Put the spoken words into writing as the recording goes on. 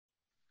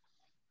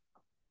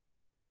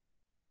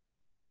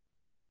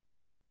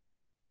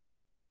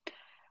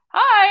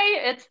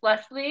it's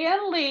Leslie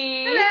and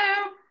Lee,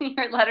 Hello.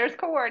 your letters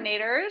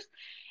coordinators,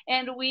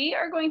 and we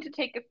are going to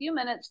take a few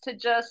minutes to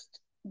just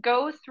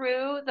go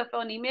through the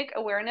phonemic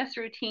awareness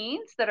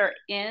routines that are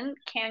in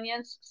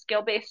Canyon's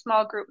skill-based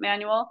small group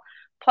manual,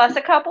 plus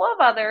a couple of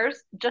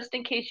others, just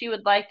in case you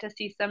would like to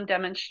see some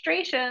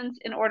demonstrations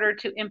in order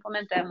to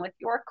implement them with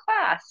your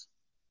class.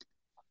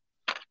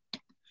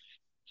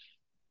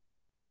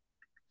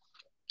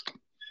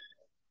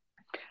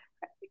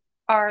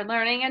 Our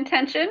learning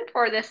intention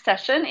for this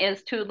session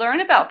is to learn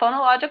about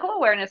phonological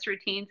awareness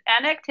routines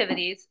and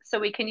activities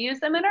so we can use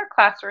them in our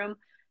classroom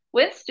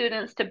with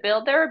students to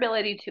build their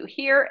ability to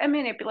hear and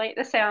manipulate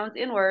the sounds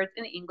in words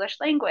in the English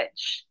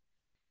language.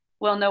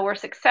 We'll know we're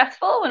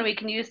successful when we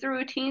can use the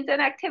routines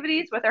and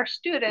activities with our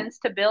students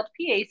to build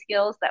PA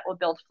skills that will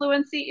build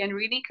fluency in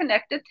reading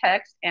connected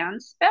text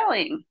and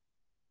spelling.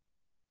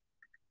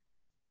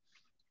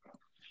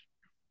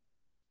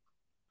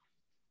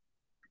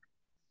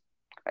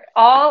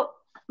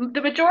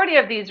 The majority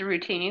of these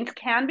routines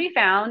can be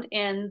found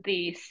in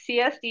the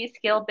CSD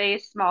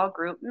skill-based small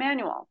group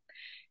manual.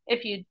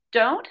 If you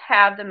don't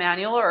have the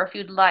manual, or if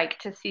you'd like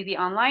to see the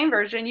online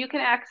version, you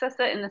can access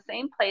it in the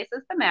same place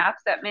as the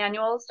maps at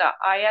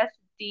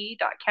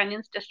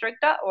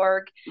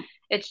manuals.isd.canyonsdistrict.org.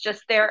 It's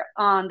just there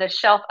on the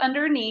shelf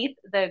underneath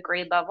the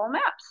grade level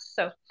maps.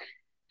 So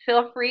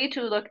feel free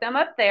to look them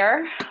up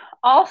there.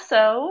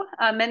 Also,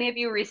 many of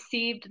you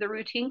received the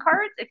routine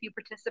cards if you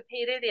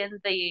participated in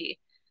the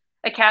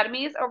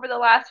academies over the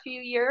last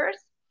few years.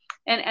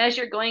 And as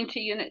you're going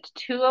to Unit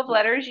 2 of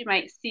letters, you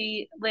might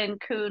see Lynn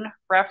Kuhn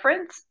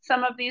reference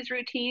some of these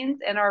routines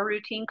in our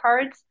routine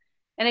cards.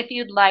 And if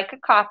you'd like a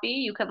copy,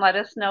 you can let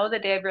us know the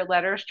day of your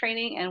letters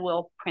training and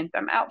we'll print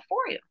them out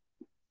for you.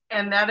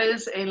 And that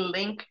is a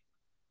link,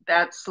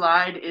 that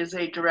slide is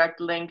a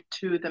direct link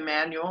to the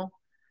manual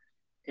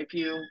if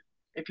you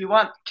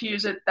want to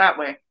use it that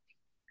way.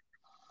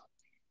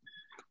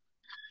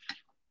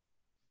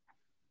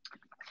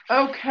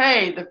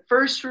 Okay, the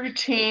first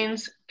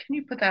routines, can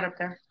you put that up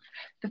there?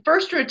 The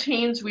first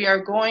routines we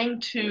are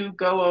going to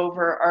go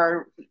over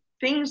are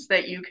things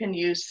that you can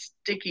use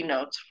sticky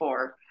notes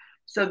for.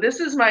 So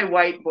this is my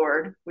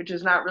whiteboard, which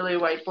is not really a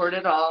whiteboard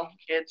at all.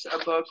 It's a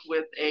book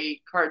with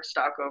a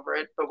cardstock over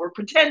it, but we're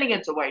pretending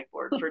it's a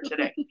whiteboard for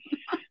today.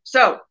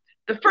 So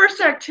the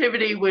first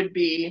activity would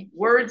be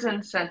words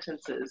and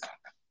sentences.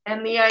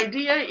 And the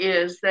idea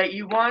is that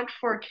you want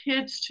for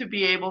kids to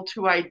be able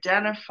to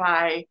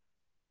identify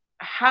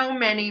how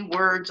many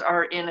words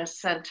are in a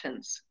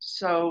sentence,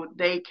 so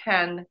they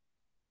can,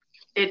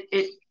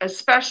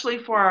 especially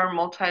for our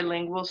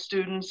multilingual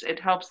students, it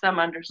helps them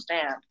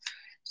understand.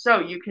 So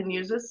you can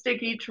use a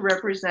sticky to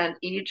represent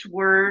each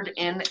word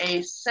in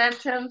a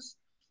sentence.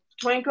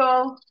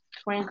 Twinkle,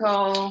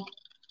 twinkle,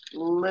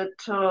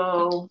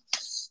 little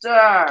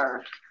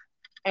star.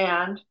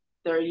 And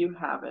there you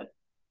have it.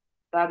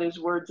 That is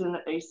words in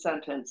a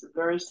sentence. A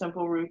very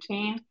simple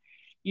routine.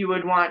 You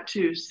would want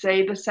to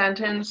say the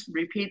sentence,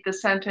 repeat the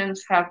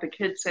sentence, have the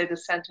kids say the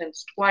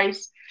sentence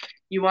twice.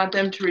 You want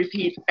them to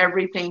repeat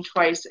everything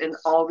twice in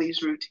all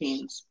these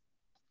routines.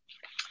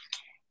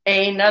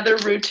 Another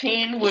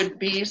routine would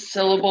be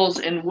syllables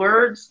in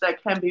words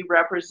that can be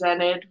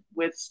represented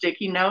with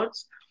sticky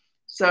notes.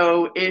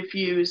 So if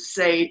you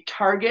say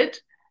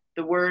target,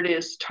 the word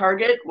is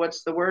target.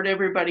 What's the word,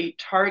 everybody?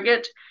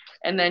 Target.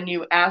 And then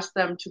you ask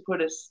them to put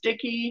a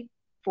sticky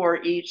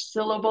for each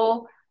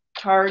syllable.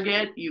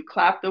 Target, you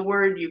clap the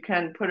word, you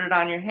can put it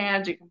on your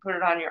hands, you can put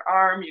it on your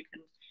arm, you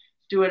can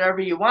do whatever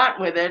you want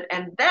with it,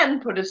 and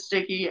then put a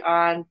sticky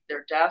on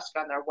their desk,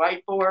 on their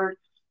whiteboard.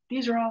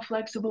 These are all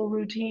flexible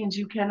routines.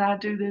 You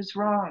cannot do this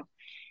wrong.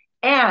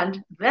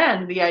 And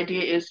then the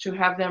idea is to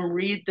have them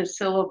read the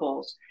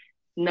syllables.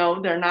 No,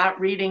 they're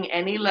not reading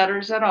any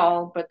letters at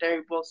all, but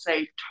they will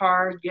say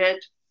target,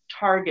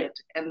 target.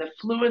 And the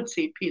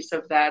fluency piece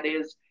of that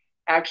is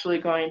actually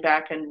going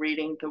back and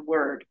reading the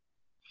word.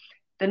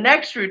 The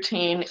next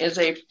routine is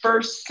a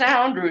first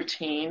sound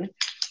routine,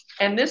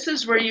 and this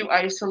is where you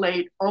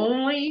isolate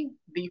only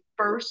the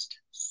first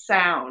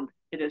sound.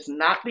 It is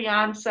not the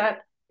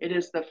onset, it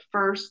is the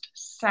first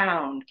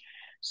sound.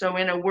 So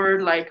in a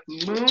word like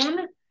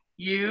moon,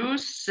 you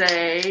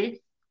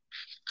say,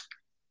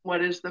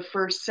 what is the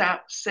first sound?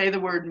 Say the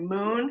word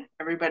moon.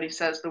 Everybody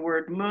says the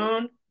word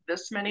moon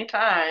this many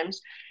times.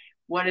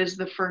 What is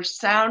the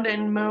first sound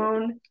in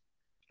moon?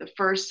 The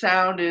first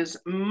sound is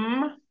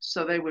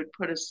so they would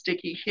put a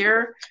sticky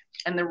here,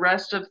 and the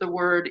rest of the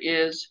word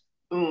is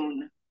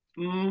oon.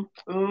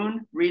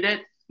 Oon, read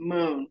it,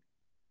 moon.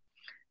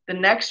 The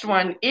next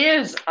one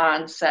is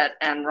onset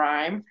and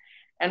rhyme.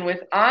 And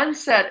with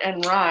onset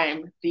and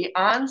rhyme, the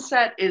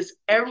onset is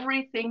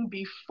everything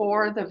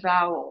before the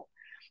vowel.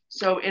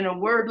 So in a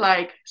word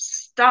like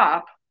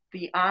stop,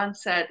 the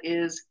onset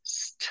is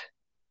st,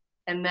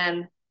 and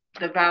then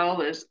the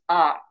vowel is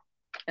op.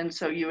 And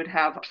so you would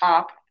have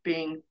op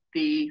being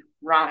the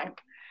rhyme.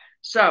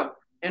 So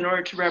in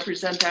order to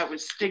represent that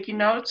with sticky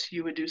notes,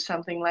 you would do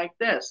something like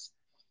this.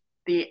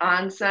 The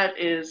onset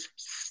is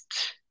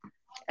st,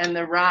 and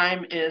the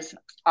rhyme is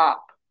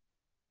op.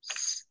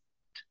 St,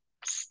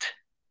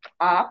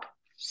 op,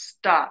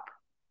 stop.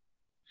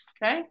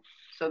 Okay,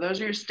 so those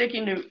are your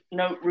sticky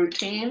note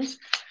routines.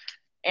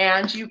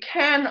 And you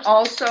can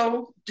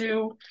also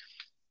do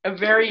a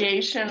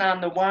variation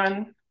on the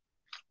one,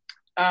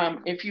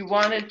 if you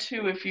wanted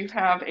to, if you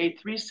have a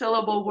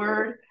 3-syllable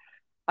word,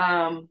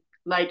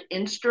 like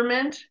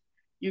instrument,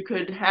 you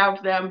could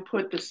have them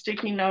put the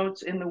sticky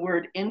notes in the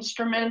word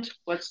instrument.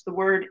 What's the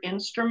word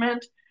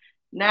instrument?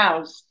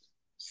 Now,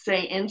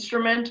 say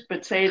instrument,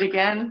 but say it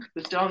again,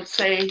 but don't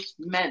say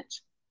meant,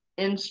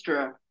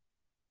 instra.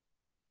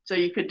 So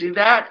you could do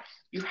that.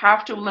 You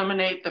have to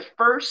eliminate the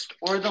first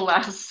or the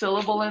last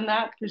syllable in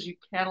that because you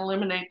can't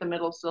eliminate the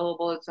middle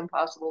syllable. It's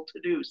impossible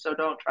to do, so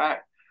don't try.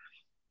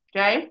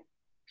 Okay?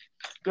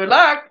 Good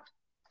luck.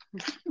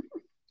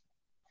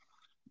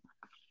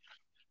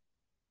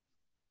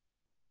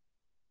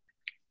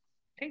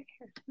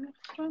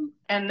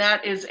 And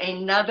that is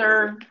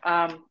another,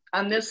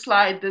 on this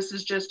slide, this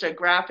is just a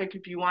graphic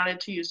if you wanted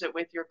to use it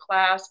with your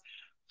class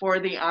for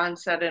the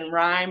onset and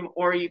rhyme,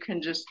 or you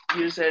can just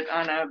use it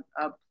on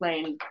a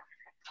plain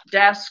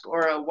desk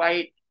or a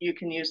white. You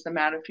can use the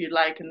mat if you'd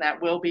like, and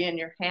that will be in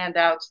your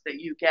handouts that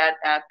you get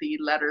at the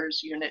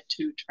Letters Unit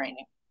 2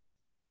 training.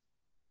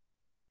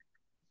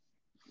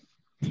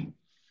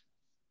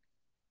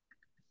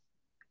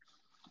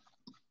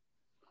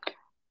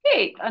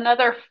 Okay,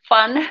 another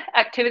fun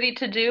activity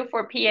to do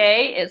for PA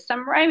is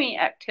some rhyming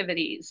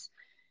activities.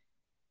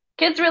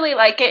 Kids really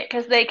like it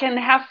because they can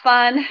have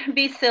fun,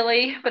 be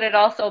silly, but it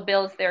also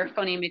builds their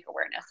phonemic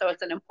awareness. So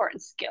it's an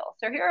important skill.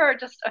 So here are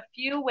just a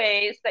few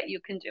ways that you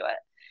can do it.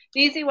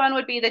 The easy one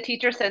would be the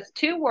teacher says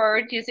 2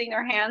 words using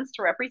their hands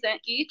to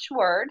represent each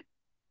word.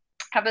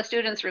 Have the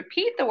students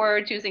repeat the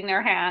words using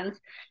their hands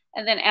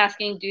and then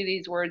asking, do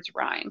these words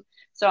rhyme?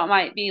 So it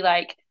might be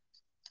like,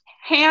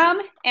 Ham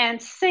and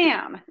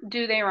Sam,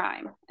 do they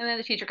rhyme? And then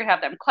the teacher could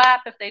have them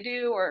clap if they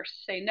do, or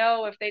say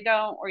no if they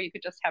don't, or you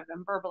could just have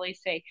them verbally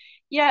say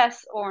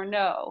yes or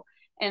no,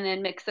 and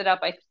then mix it up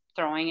by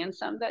throwing in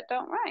some that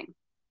don't rhyme.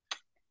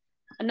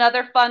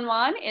 Another fun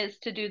one is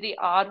to do the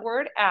odd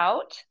word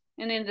out.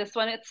 And in this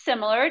one, it's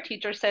similar.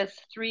 Teacher says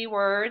 3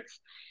 words,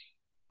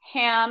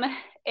 ham,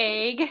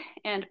 egg,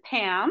 and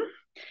Pam,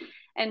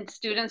 and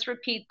students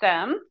repeat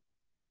them.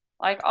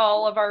 Like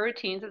all of our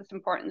routines, it's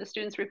important the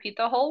students repeat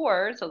the whole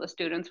word. So the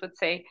students would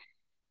say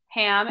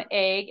ham,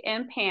 egg,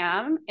 and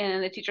Pam.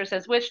 And the teacher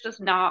says, which does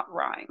not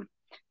rhyme.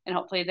 And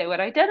hopefully they would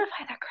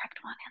identify the correct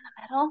one in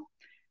the middle.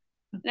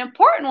 An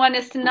important one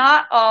is to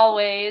not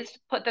always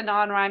put the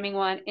non-rhyming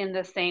one in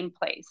the same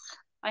place.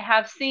 I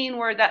have seen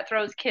where that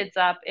throws kids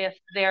up if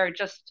they're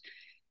just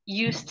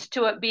used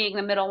to it being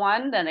the middle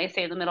one, then they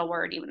say the middle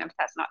word, even if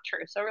that's not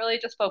true. So really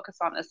just focus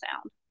on the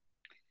sound.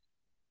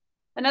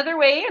 Another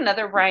way,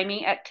 another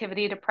rhyming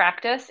activity to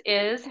practice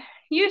is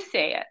you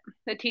say it.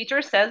 The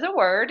teacher says a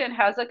word and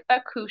has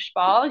a koosh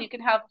ball. You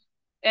can have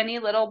any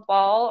little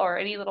ball or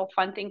any little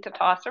fun thing to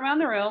toss around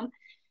the room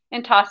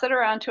and toss it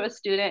around to a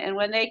student. And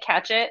when they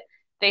catch it,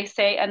 they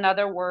say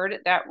another word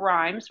that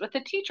rhymes with the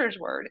teacher's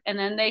word. And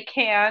then they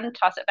can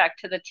toss it back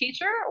to the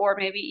teacher or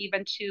maybe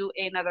even to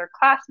another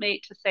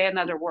classmate to say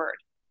another word.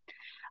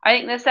 I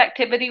think this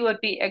activity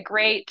would be a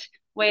great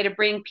way to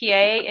bring PA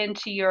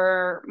into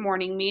your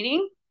morning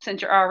meeting.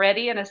 Since you're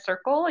already in a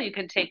circle, you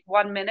can take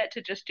 1 minute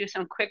to just do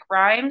some quick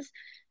rhymes.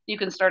 You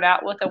can start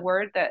out with a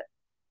word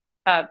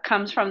that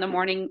comes from the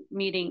morning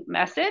meeting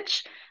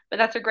message, but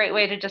that's a great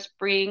way to just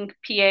bring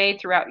PA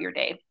throughout your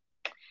day.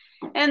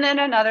 And then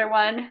another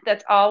one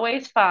that's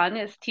always fun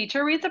is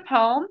teacher reads a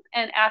poem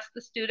and asks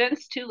the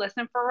students to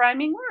listen for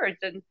rhyming words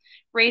and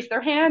raise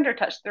their hand or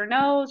touch their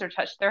nose or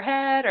touch their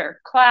head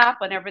or clap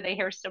whenever they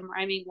hear some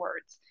rhyming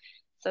words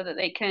so that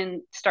they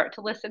can start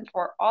to listen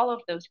for all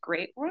of those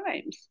great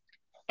rhymes.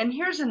 And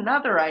here's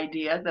another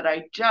idea that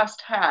I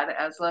just had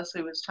as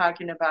Leslie was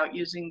talking about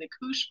using the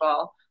koosh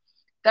ball.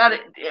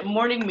 That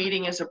morning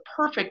meeting is a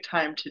perfect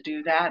time to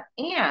do that.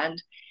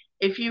 And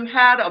if you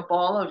had a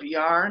ball of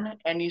yarn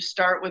and you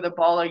start with a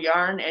ball of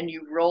yarn and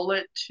you roll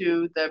it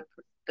to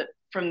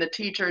from the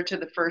teacher to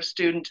the first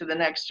student to the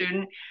next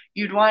student,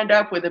 you'd wind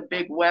up with a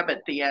big web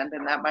at the end,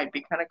 and that might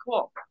be kind of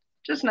cool.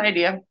 Just an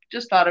idea.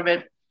 Just thought of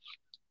it.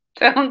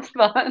 Sounds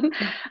fun.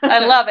 I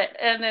love it.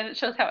 And then it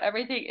shows how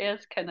everything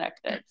is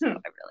connected. So I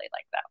really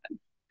like that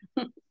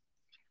one.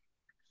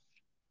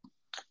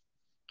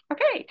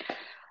 Okay.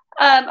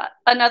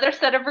 Another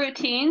set of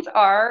routines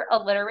are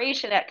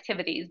alliteration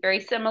activities, very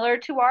similar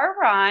to our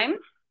rhyme,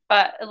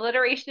 but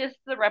alliteration is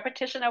the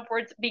repetition of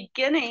words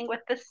beginning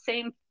with the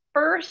same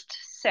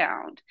first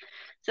sound.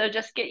 So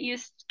just get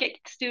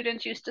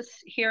students used to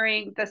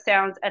hearing the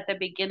sounds at the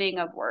beginning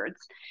of words.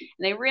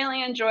 And they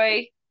really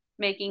enjoy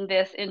making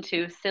this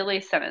into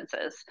silly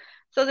sentences.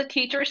 So the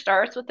teacher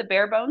starts with the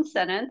bare bones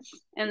sentence,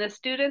 and the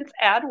students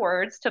add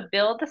words to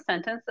build the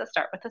sentence that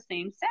start with the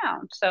same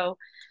sound. So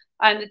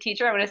I'm the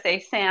teacher, I'm going to say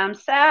Sam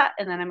sat,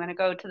 and then I'm going to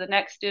go to the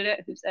next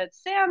student who said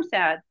Sam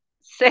sat,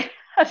 Sam,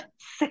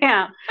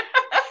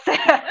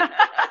 sad.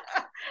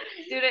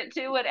 Student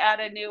 2 would add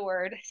a new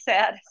word,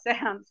 sad,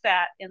 Sam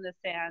sat in the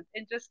sand,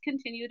 and just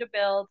continue to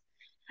build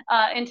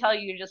until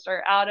you just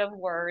are out of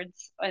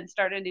words and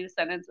start a new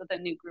sentence with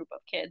a new group of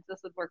kids.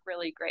 This would work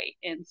really great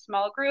in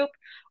small group,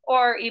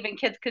 or even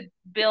kids could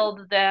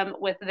build them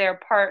with their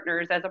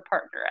partners as a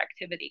partner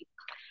activity.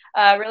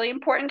 Really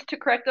important to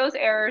correct those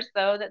errors,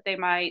 though, that they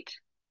might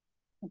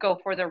go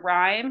for the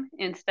rhyme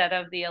instead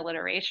of the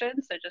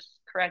alliteration. So just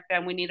correct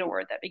them. We need a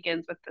word that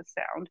begins with the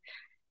sound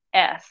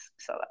S.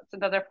 So that's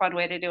another fun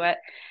way to do it.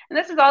 And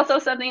this is also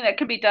something that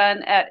can be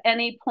done at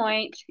any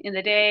point in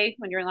the day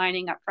when you're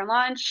lining up for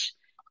lunch.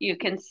 You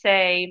can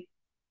say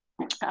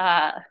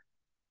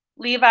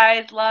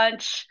Levi's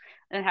lunch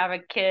and have a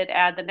kid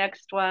add the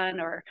next one,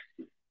 or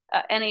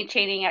any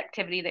chaining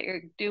activity that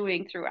you're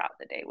doing throughout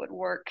the day would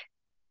work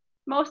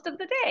most of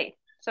the day.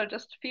 So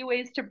just a few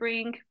ways to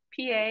bring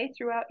PA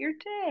throughout your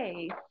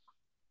day.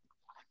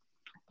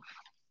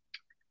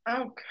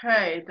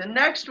 Okay, the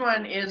next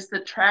one is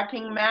the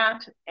tracking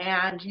mat,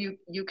 and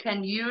you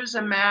can use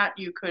a mat.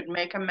 You could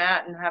make a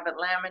mat and have it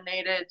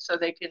laminated so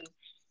they can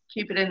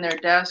keep it in their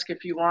desk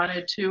if you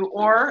wanted to,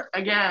 or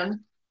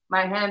again,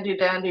 my handy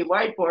dandy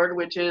whiteboard,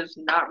 which is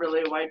not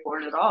really a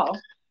whiteboard at all.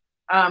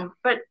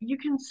 But you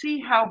can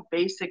see how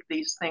basic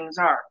these things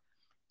are.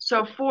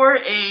 So for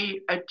a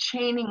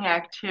chaining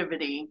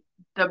activity,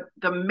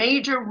 the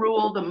major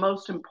rule, the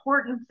most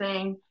important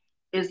thing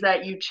is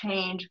that you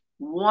change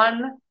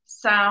one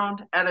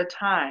sound at a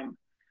time.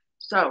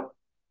 So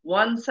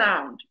one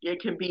sound,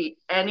 it can be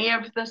any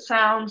of the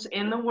sounds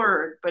in the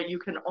word, but you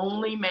can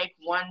only make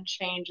one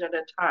change at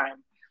a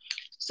time.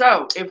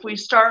 So if we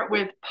start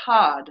with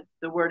pod,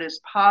 the word is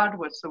pod.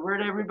 What's the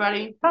word,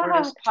 everybody? The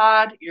word is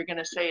pod. You're going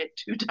to say it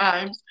 2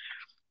 times.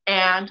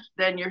 And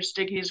then your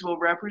stickies will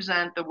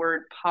represent the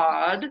word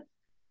pod.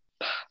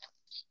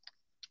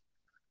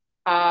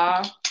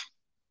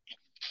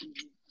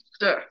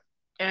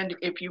 And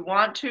if you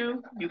want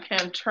to, you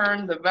can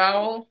turn the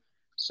vowel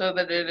so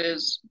that it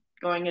is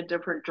going a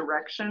different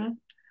direction,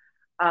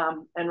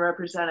 and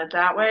represent it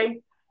that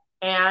way.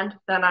 And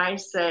then I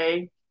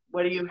say,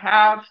 what do you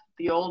have?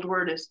 The old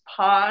word is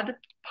pod,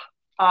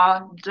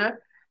 pod.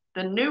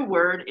 The new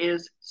word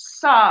is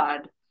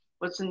sod.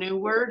 What's the new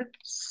word?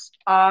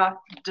 Sod.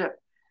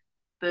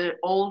 The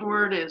old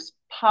word is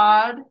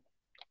pod,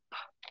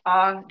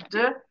 pod.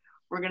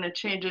 We're going to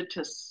change it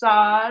to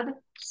sod.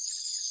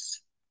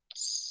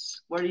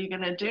 What are you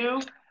going to do?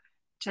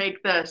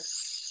 Take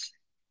this,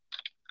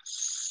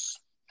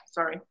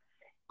 sorry,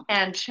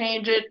 and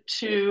change it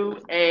to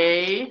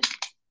a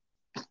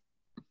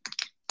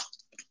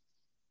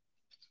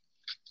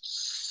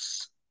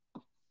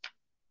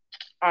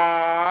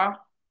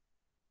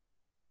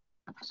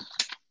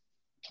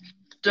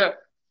d.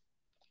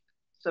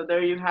 So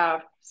there you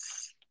have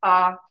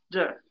d,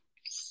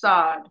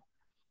 sod.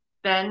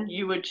 Then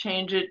you would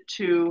change it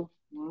to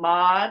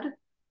mod.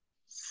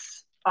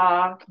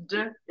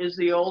 D is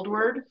the old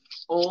word,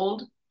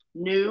 old,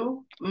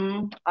 new,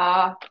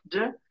 d.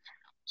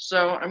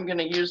 So I'm going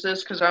to use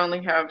this because I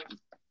only have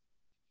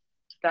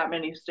that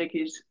many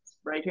stickies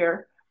right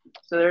here.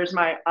 So there's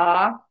my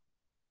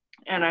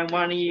and I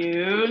want to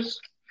use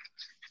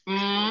d,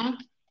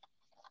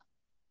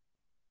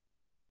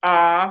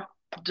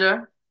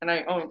 and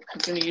I'm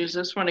going to use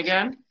this one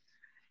again.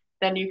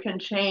 Then you can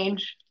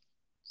change,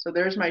 so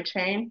there's my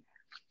chain.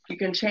 You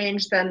can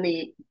change then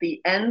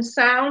the end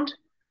sound.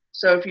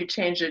 So if you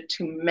change it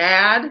to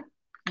mad,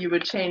 you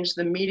would change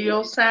the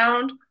medial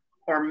sound,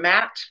 or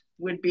mat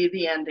would be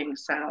the ending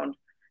sound.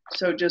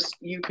 So just,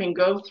 you can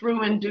go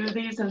through and do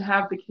these and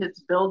have the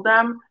kids build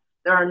them.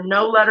 There are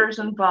no letters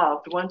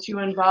involved. Once you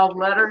involve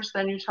letters,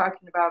 then you're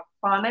talking about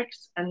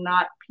phonics and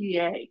not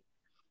PA.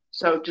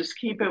 So just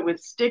keep it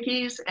with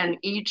stickies, and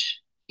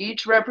each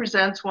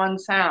represents one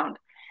sound.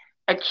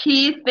 A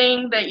key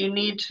thing that you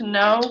need to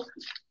know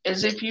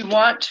is if you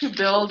want to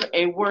build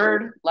a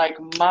word like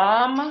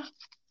mom,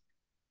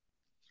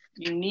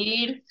 you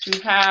need to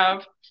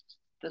have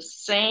the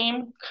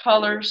same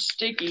color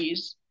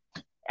stickies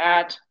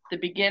at the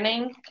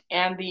beginning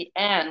and the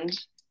end.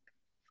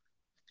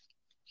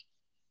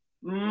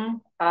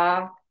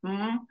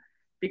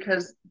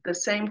 Because the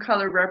same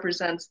color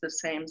represents the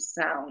same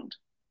sound.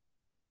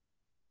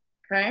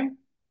 Okay?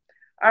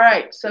 All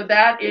right, so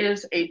that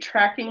is a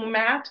tracking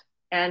mat,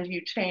 and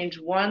you change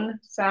one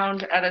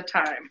sound at a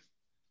time.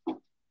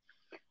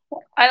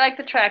 I like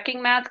the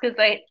tracking mats because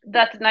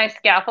that's a nice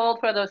scaffold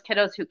for those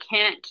kiddos who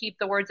can't keep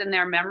the words in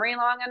their memory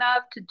long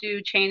enough to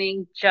do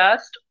chaining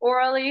just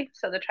orally.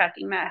 So the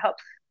tracking mat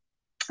helps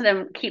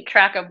them keep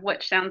track of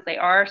which sounds they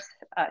are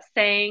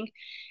saying,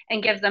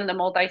 and gives them the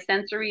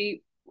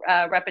multisensory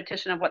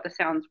repetition of what the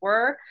sounds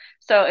were.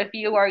 So if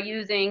you are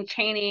using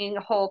chaining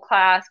whole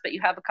class, but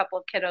you have a couple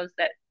of kiddos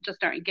that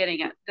just aren't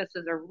getting it, this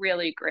is a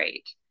really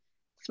great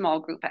small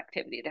group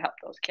activity to help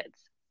those kids.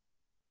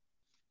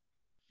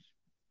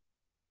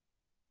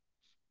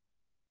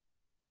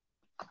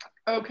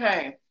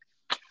 Okay.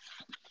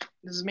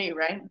 This is me,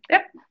 right?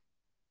 Yep.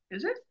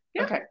 Is it?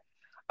 Yep. Okay.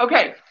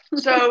 Okay,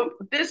 so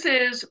this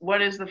is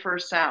what is the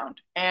first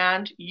sound,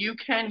 and you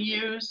can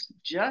use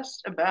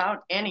just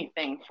about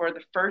anything for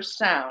the first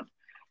sound.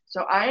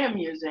 So I am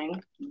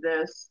using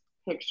this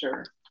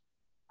picture.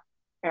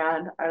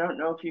 And I don't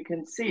know if you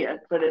can see it,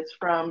 but it's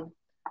from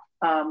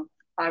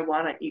I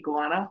Wanna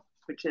Iguana,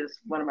 which is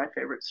one of my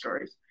favorite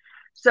stories.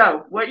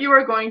 So what you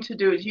are going to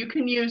do is you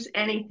can use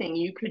anything.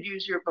 You could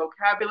use your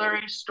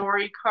vocabulary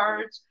story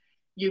cards.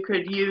 You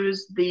could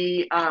use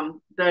the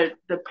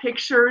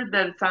picture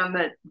that's on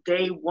the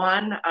day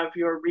one of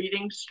your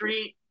reading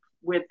street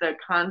with the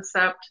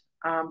concept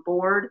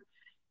board.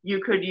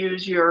 You could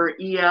use your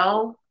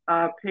EL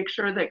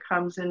picture that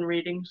comes in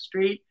Reading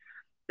Street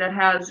that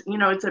has,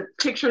 it's a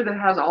picture that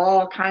has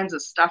all kinds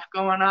of stuff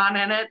going on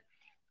in it.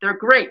 They're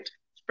great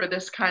for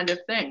this kind of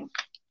thing.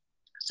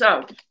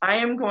 So I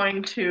am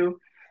going to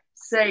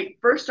say,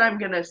 first I'm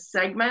going to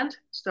segment.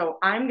 So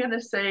I'm going to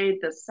say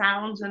the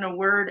sounds in a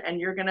word and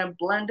you're going to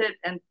blend it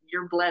and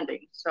you're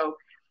blending. So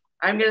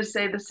I'm going to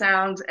say the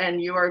sounds and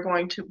you are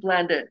going to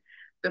blend it.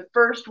 The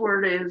first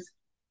word is,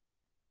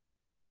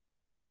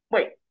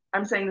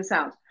 I'm saying the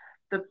sounds.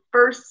 The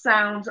first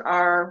sounds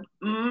are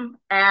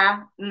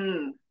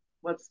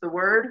What's the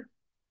word?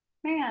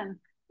 Man.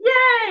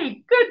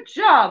 Yay! Good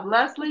job,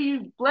 Leslie.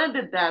 You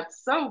blended that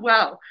so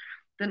well.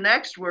 The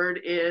next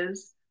word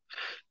is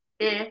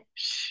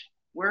ish.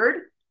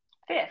 Word?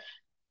 Fish.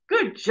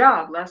 Good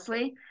job,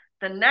 Leslie.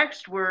 The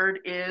next word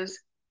is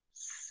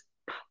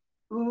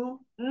Word?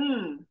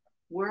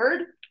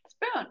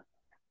 Spoon.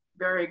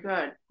 Very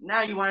good.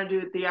 Now you want to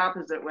do it the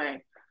opposite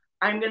way.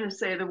 I'm going to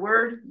say the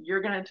word.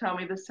 You're going to tell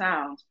me the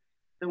sounds.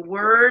 The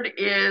word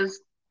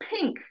is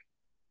pink.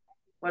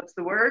 What's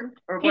the word?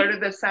 Or pink. What are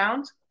the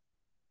sounds?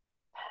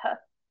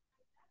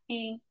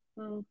 Pink.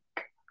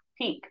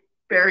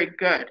 Very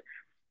good.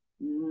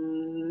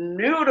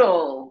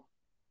 Noodle.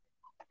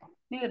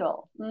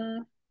 Noodle.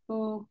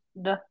 Noodle.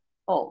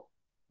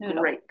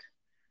 Great.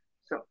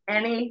 So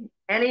any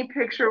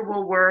picture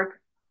will work,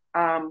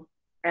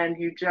 and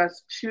you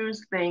just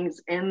choose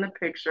things in the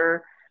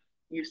picture.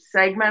 You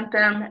segment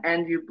them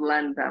and you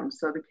blend them.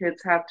 So the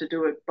kids have to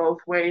do it both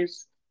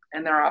ways,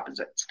 and they're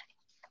opposites.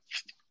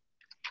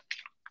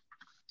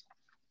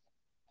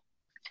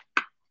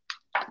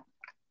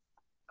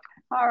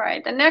 All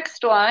right, the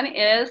next one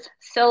is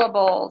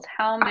syllables.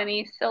 How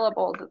many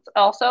syllables? It's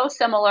also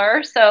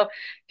similar. So if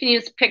you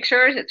use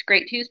pictures, it's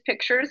great to use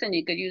pictures, and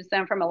you could use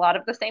them from a lot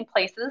of the same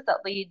places that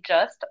Lee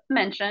just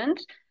mentioned,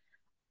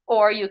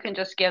 or you can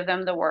just give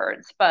them the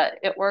words, but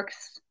it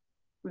works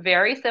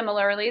very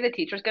similarly. The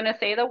teacher's going to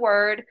say the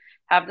word,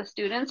 have the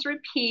students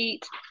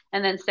repeat,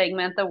 and then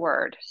segment the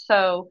word.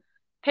 So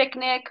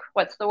picnic,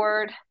 what's the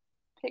word?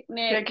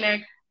 Picnic.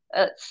 Picnic.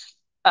 It's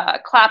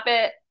clap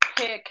it,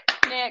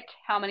 picnic.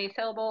 How many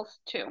syllables?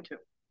 Two.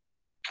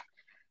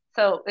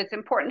 So it's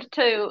important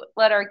to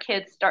let our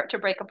kids start to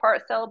break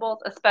apart syllables,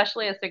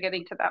 especially as they're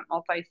getting to that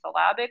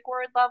multisyllabic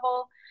word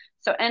level.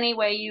 So any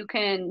way you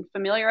can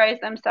familiarize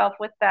themselves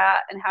with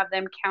that and have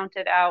them count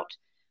it out,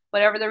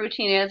 whatever the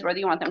routine is, whether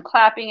you want them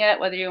clapping it,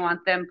 whether you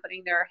want them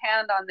putting their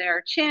hand on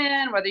their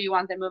chin, whether you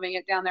want them moving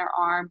it down their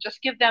arm,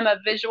 just give them a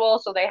visual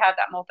so they have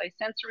that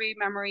multisensory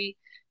memory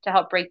to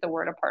help break the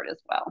word apart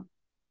as well.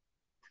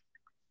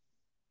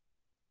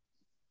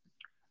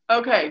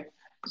 Okay,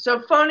 so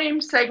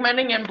phoneme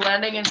segmenting and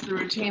blending is the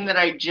routine that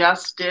I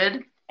just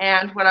did.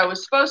 And what I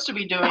was supposed to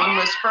be doing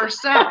was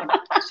first sound.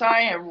 So I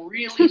am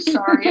really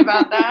sorry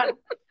about that.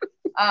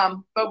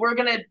 But we're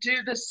going to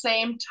do the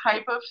same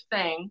type of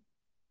thing.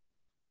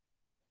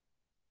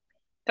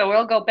 So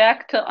we'll go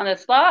back to on the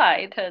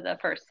slide to the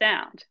first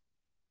sound.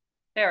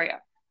 There we go.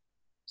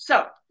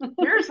 So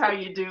here's how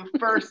you do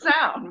first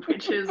sound,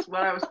 which is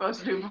what I was supposed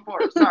to do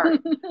before. Sorry.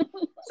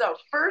 So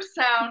first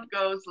sound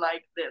goes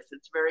like this.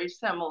 It's very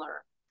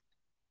similar.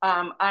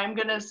 I'm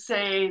going to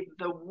say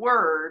the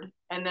word,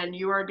 and then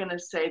you are going to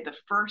say the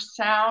first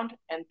sound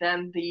and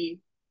then the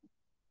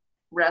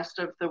rest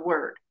of the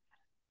word.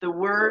 The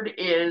word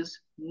is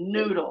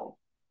noodle.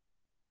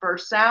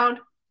 First sound?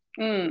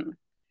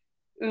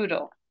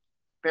 Oodle.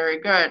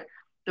 Very good.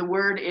 The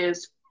word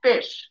is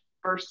fish.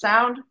 First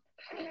sound?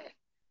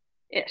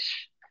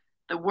 Ish.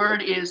 The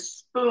word is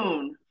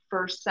spoon.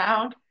 First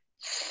sound?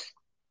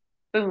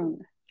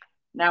 Spoon.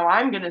 Now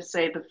I'm going to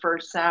say the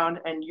first sound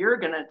and you're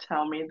going to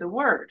tell me the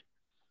word.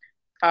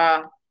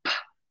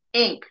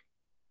 Ink.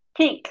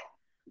 Pink.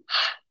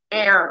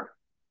 Air.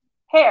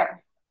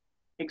 Hair.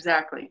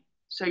 Exactly.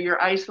 So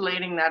you're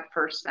isolating that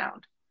first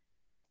sound.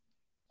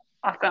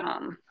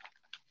 Awesome.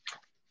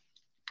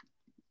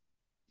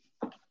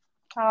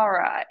 All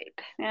right.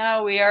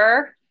 Now we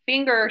are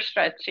finger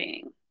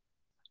stretching.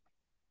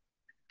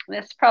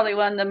 This is probably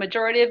one the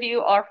majority of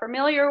you are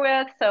familiar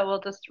with, so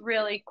we'll just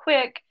really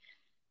quick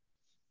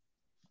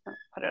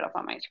put it up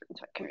on my screen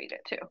so I can read it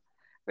too.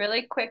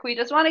 Really quick, we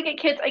just want to get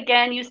kids,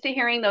 again, used to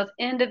hearing those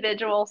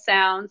individual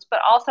sounds,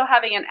 but also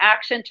having an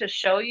action to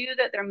show you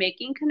that they're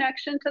making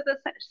connection to the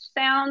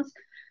sounds.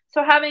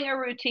 So having a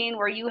routine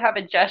where you have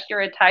a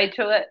gesture tied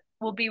to it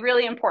will be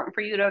really important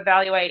for you to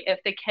evaluate if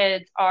the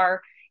kids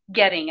are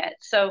getting it.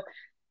 So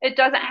it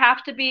doesn't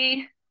have to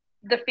be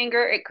the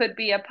finger. It could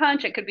be a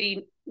punch. It could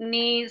be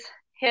knees,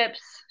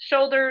 hips,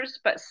 shoulders,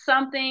 but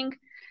something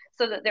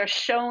so that they're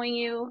showing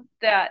you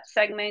that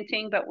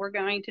segmenting, but we're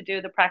going to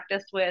do the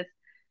practice with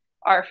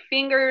our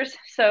fingers.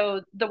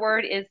 So the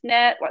word is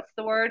net. What's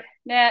the word?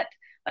 Net.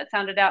 Let's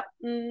sound it out.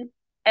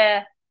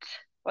 Et.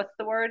 What's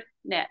the word?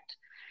 Net.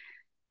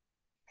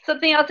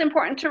 Something else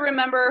important to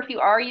remember if you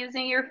are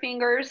using your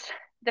fingers,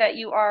 that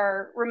you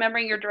are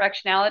remembering your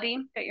directionality,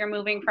 that you're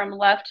moving from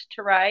left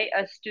to right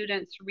as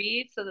students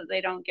read so that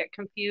they don't get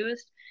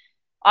confused.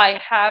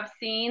 I have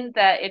seen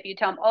that if you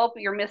tell them, oh,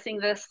 you're missing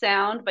this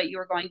sound, but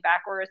you're going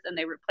backwards, and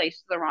they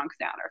replace the wrong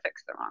sound or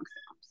fix the wrong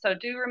sound. So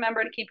do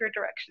remember to keep your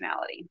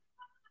directionality.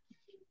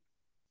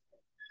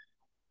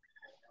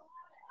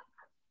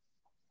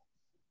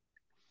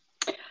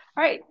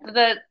 All right,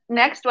 the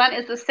next one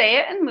is the Say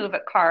It and Move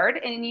It card.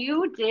 And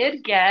you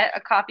did get a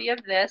copy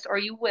of this, or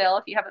you will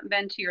if you haven't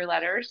been to your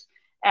letters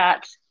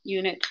at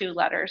Unit 2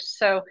 letters.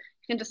 So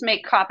you can just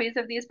make copies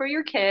of these for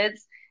your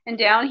kids. And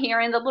down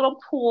here in the little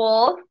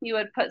pool, you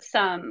would put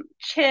some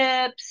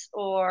chips,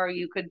 or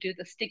you could do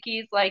the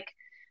stickies like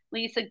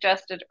Lee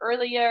suggested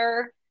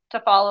earlier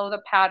to follow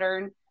the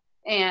pattern.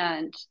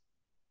 And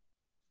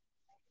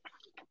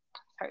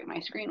sorry, my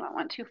screen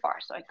went too far,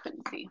 so I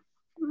couldn't see.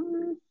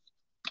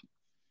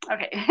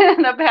 Okay,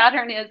 the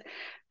pattern is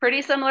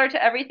pretty similar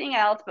to everything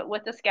else, but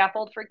with the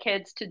scaffold for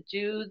kids to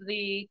do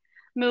the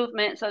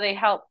movement, so they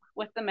help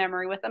with the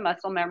memory, with the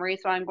muscle memory.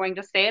 So I'm going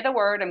to say the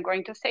word, I'm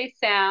going to say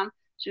Sam.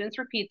 Students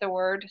repeat the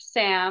word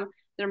Sam.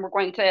 Then we're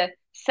going to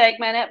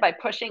segment it by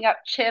pushing up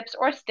chips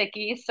or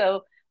stickies.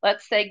 So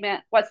let's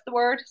segment. What's the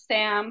word?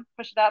 Sam.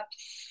 Push it up.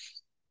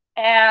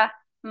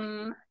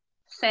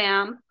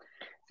 Sam.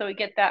 So we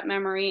get that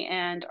memory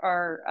and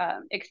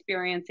are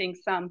experiencing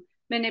some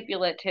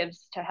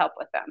manipulatives to help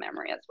with that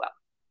memory as well.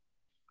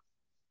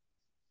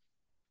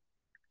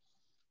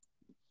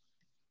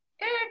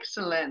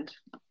 Excellent.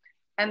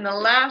 And the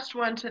last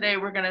one today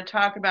we're going to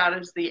talk about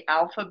is the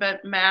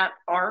alphabet mat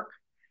arc.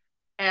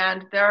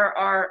 And there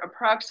are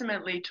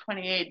approximately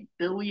 28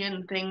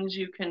 billion things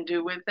you can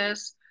do with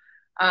this.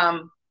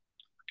 And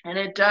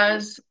it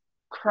does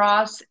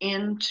cross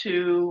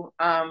into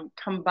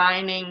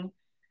combining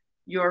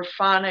your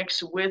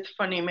phonics with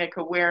phonemic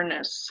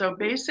awareness. So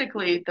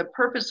basically, the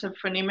purpose of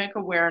phonemic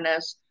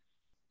awareness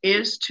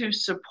is to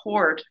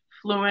support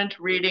fluent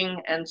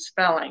reading and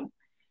spelling.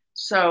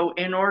 So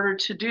in order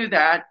to do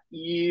that,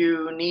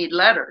 you need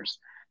letters.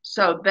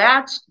 So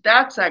that's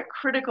a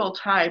critical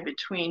tie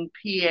between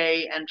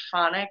PA and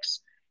phonics,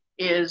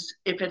 is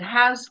if it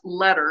has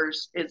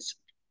letters, it's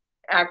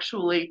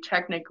actually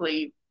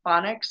technically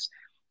phonics.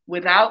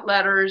 Without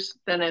letters,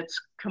 then it's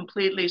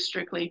completely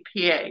strictly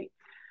PA.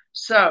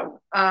 So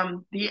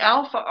the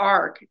alpha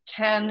arc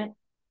can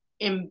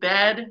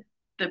embed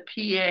the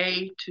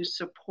PA to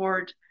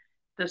support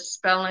the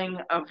spelling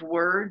of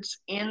words,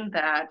 in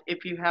that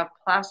if you have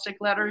plastic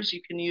letters,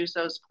 you can use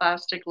those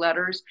plastic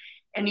letters,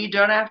 and you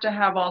don't have to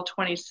have all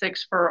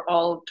 26 for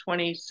all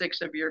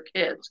 26 of your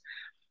kids.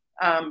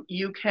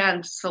 You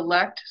can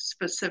select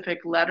specific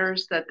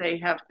letters that they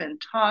have been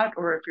taught,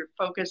 or if you're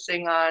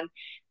focusing on,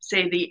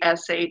 say, the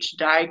SH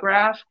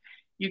digraph,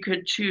 you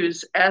could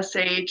choose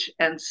SH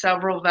and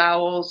several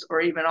vowels, or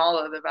even all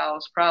of the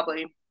vowels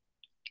probably,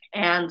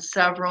 and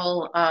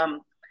several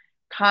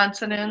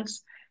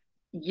consonants.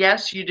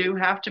 Yes, you do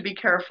have to be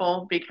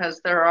careful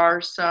because there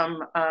are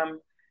some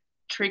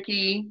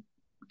tricky,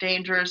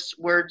 dangerous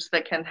words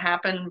that can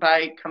happen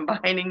by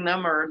combining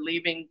them or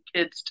leaving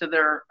kids to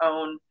their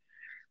own,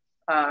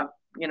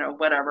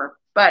 whatever.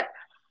 But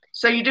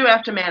so you do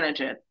have to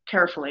manage it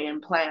carefully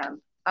and plan.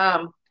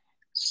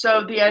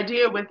 So the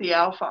idea with the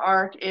alpha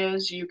arc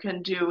is you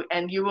can do,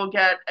 and you will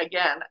get,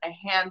 again, a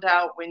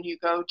handout when you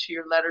go to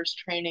your letters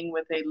training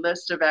with a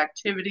list of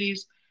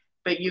activities,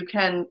 but you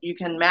can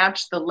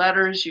match the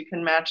letters, you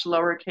can match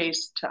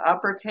lowercase to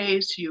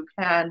uppercase, you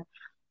can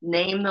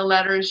name the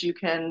letters, you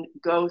can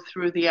go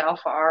through the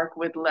alpha arc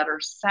with letter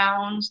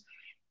sounds,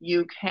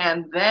 you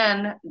can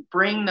then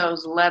bring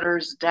those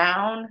letters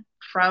down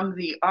from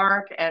the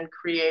arc and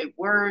create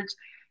words.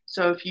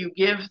 So if you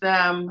give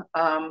them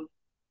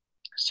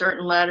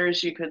certain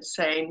letters, you could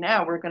say,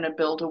 now we're going to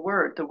build a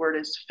word. The word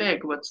is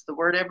fig. What's the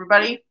word,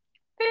 everybody?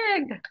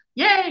 Fig.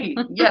 Yay!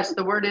 Yes,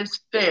 the word is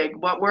fig.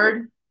 What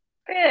word?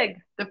 Fig.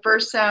 The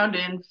first sound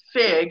in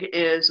fig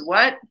is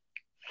what?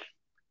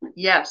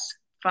 Yes.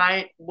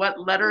 Find what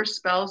letter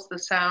spells the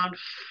sound f.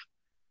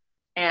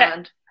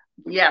 And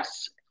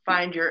yes,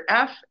 find your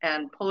F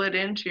and pull it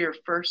into your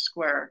first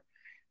square.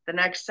 The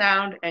next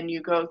sound, and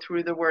you go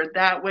through the word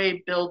that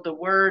way, build the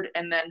word,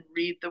 and then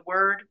read the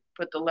word,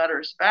 put the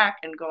letters back,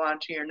 and go on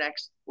to your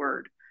next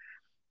word.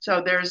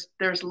 So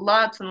there's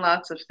lots and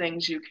lots of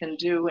things you can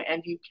do,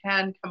 and you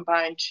can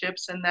combine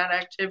chips in that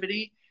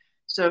activity.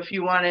 So if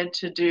you wanted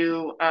to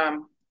do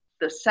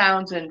the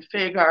sounds in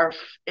fig are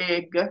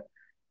fig,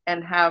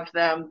 and have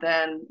them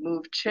then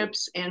move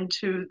chips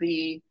into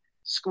the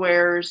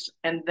squares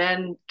and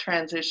then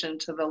transition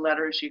to the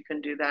letters, you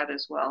can do that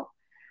as well.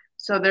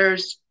 So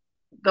there's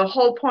the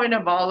whole point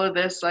of all of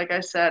this, like I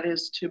said,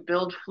 is to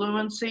build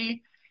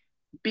fluency,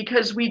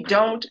 because we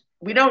don't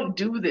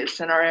do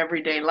this in our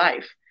everyday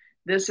life.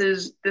 This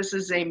is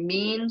a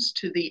means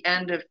to the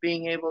end of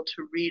being able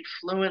to read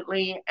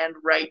fluently and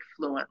write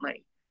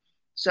fluently.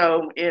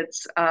 So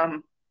it's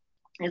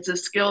a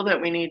skill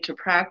that we need to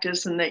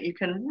practice and that you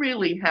can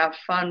really have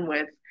fun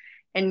with,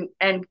 and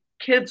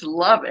kids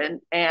love it.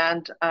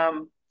 And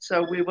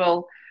so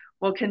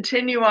we'll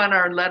continue on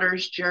our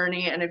letters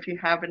journey. And if you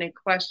have any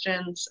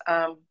questions,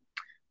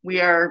 we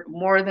are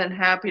more than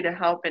happy to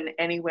help in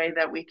any way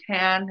that we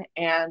can.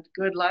 And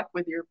good luck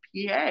with your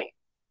PA.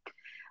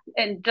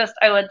 And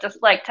I would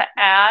just like to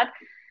add,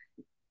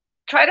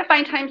 try to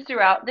find times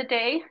throughout the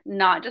day,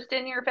 not just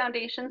in your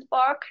foundations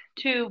block,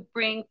 to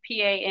bring PA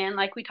in,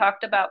 like we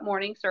talked about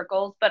morning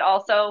circles, but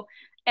also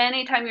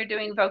anytime you're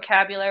doing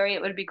vocabulary,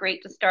 it would be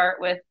great to start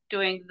with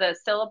doing the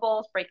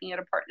syllables, breaking it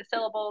apart to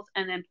syllables,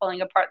 and then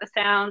pulling apart the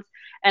sounds,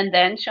 and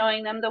then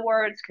showing them the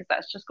words, because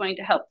that's just going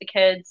to help the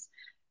kids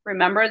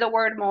remember the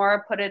word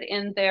more, put it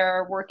in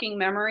their working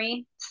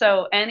memory.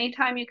 So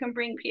anytime you can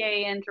bring PA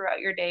in throughout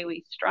your day,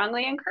 we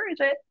strongly encourage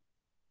it.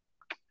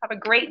 Have a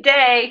great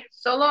day.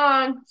 So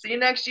long. See you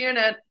next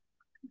unit.